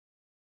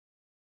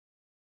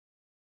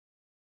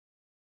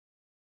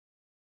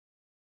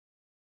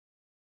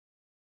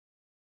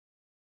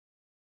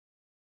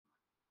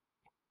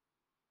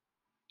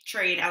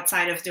trade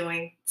outside of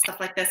doing stuff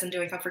like this and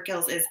doing comfort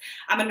kills is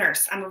I'm a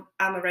nurse. I'm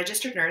a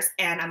registered nurse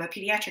and I'm a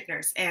pediatric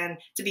nurse. And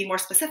to be more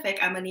specific,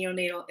 I'm a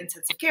neonatal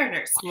intensive care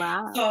nurse.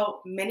 Wow.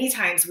 So many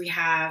times we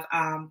have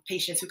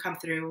patients who come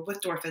through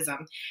with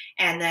dwarfism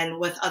and then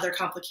with other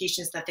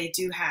complications that they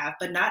do have,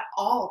 but not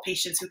all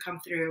patients who come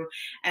through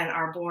and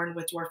are born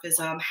with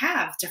dwarfism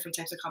have different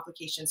types of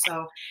complications.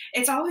 So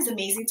it's always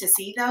amazing to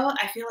see, though.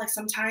 I feel like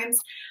sometimes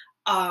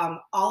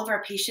all of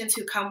our patients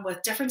who come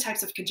with different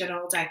types of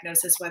congenital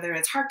diagnosis, whether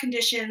it's heart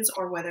conditions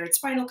or whether it's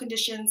spinal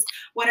conditions,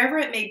 whatever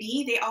it may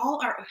be, they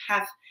all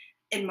have,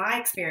 in my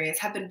experience,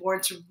 have been born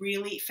to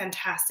really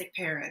fantastic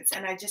parents.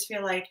 And I just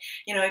feel like,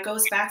 it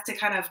goes back to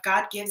kind of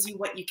God gives you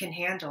what you can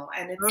handle.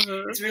 And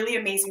Hmm. it's really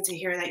amazing to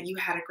hear that you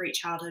had a great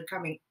childhood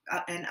coming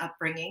up and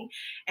upbringing.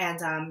 And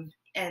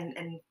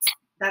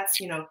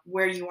that's,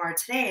 where you are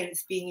today, and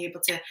it's being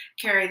able to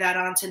carry that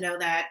on to know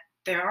that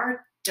there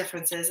are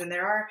differences and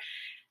there are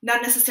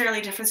not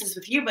necessarily differences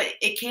with you, but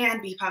it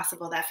can be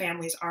possible that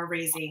families are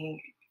raising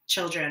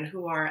children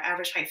who are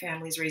average height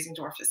families raising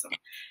dwarfism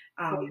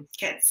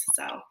kids.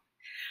 So,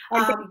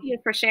 And thank um, you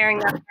for sharing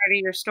that part of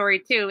your story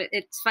too.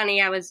 It's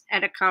funny. I was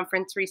at a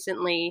conference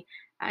recently,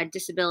 a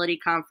disability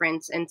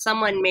conference, and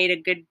someone made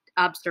a good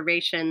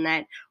observation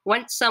that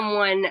once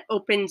someone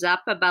opens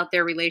up about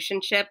their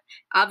relationship,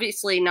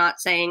 obviously not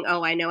saying,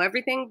 "Oh, I know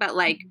everything," but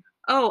like,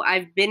 "Oh,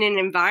 I've been in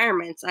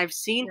environments, I've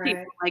seen right.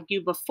 people like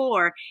you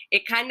before."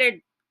 It kind of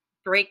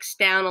breaks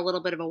down a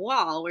little bit of a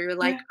wall where you're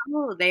like, Yeah,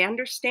 oh, they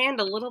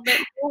understand a little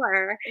bit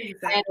more.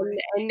 exactly.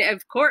 And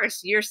of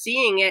course, you're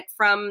seeing it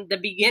from the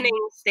beginning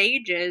Mhm.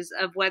 stages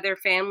of whether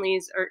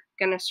families are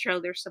going to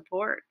show their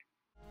support.